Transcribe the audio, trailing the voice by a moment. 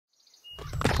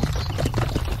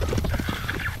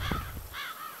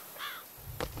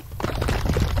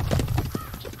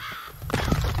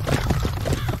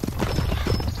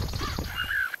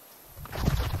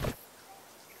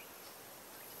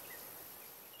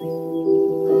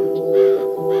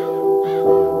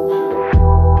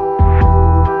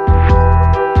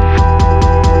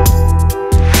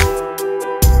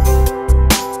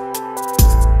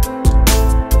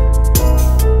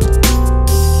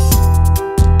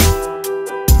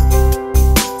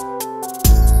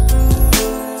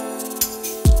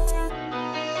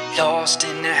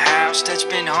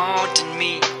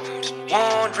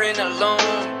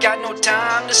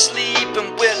sleep,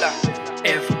 and will I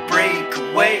ever break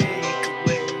away?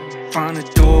 Find a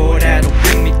door that'll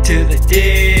bring me to the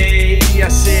day. I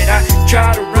said I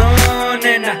try to run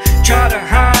and I try to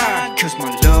hide, 'cause my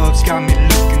love's got me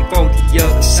looking for the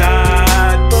other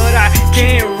side. But I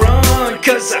can't run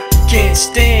 'cause I can't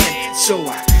stand, so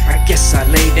I guess I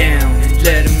lay down and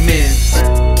let him in.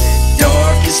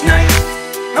 Darkest night,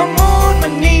 I'm on my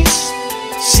knees,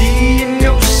 seeing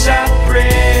your side,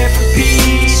 pray for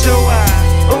peace. So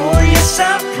oh yes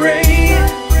I pray,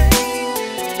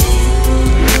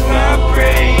 I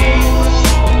pray.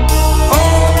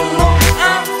 All alone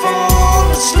I fall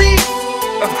asleep,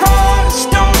 a heart of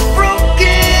stone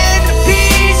broken to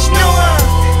pieces. No,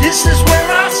 this is where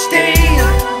I stay.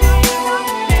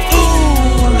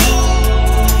 Ooh,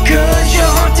 'cause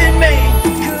you're haunting me.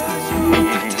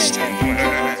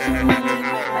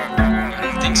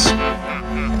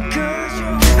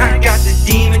 I got the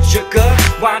demon shook up,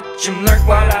 watch him lurk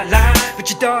while I lie. But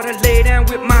your daughter lay down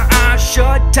with my eyes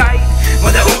shut tight,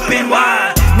 well they're open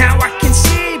wide. Now I can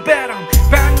see, but I'm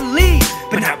bound to leave,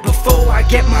 but not before I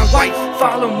get my wife,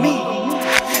 follow me.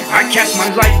 I cast my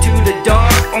light to the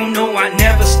dark, oh no I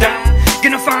never stop.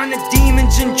 Gonna find the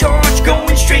demons in charge,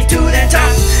 going straight to the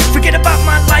top. Forget about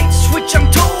my light switch, I'm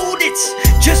told it's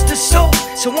just a soul.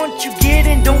 So once you get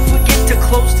in, don't forget to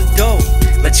close the door.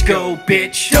 Let's go,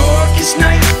 bitch. Darkest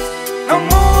night, I'm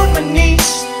on my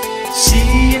knees,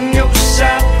 seeing your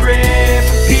side, pray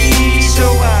for peace. So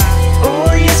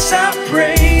oh yes I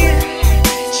pray,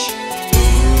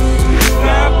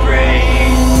 I pray.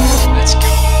 Let's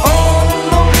go. All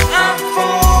alone I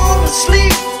fall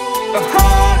asleep, a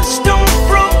heart of stone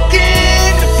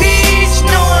broken to pieces.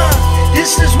 No,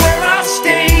 this is where I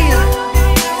stay.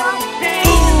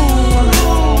 Ooh,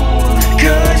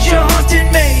 'cause you're haunting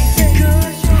me.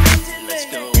 Let's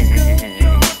go.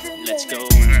 Let's go.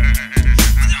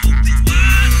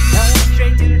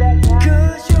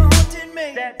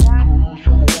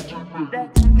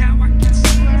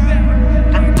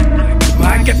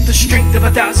 I got the strength of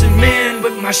 1,000 men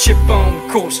with my ship on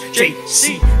course.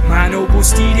 JC, my noble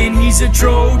steed, and he's a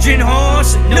Trojan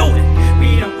horse. And know that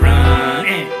we don't run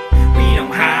and we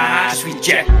don't hide, we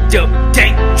jacked up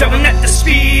tank, traveling at the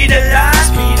speed of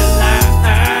light.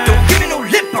 Don't give me no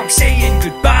lip, I'm saying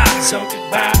goodbye. So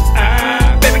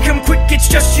goodbye, baby, come quick, it's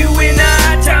just you and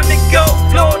I. Time to go,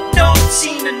 Lord knows,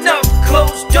 seen enough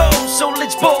closed doors, so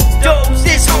let's bulldoze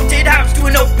this haunted house to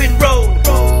an open road.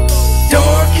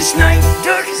 Darkest night,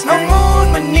 I'm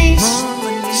on my knees,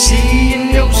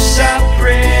 seeing your side,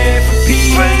 pray for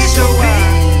peace. So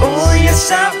oh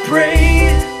yes I pray,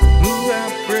 I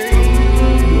pray,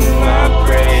 I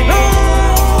pray.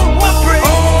 Oh, I pray.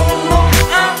 All alone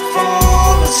I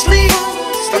fall asleep,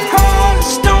 a heart of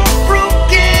stone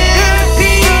broken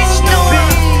peace. No,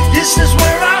 this is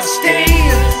where I stay.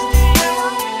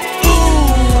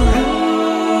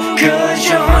 Ooh, 'cause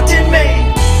you're haunting me.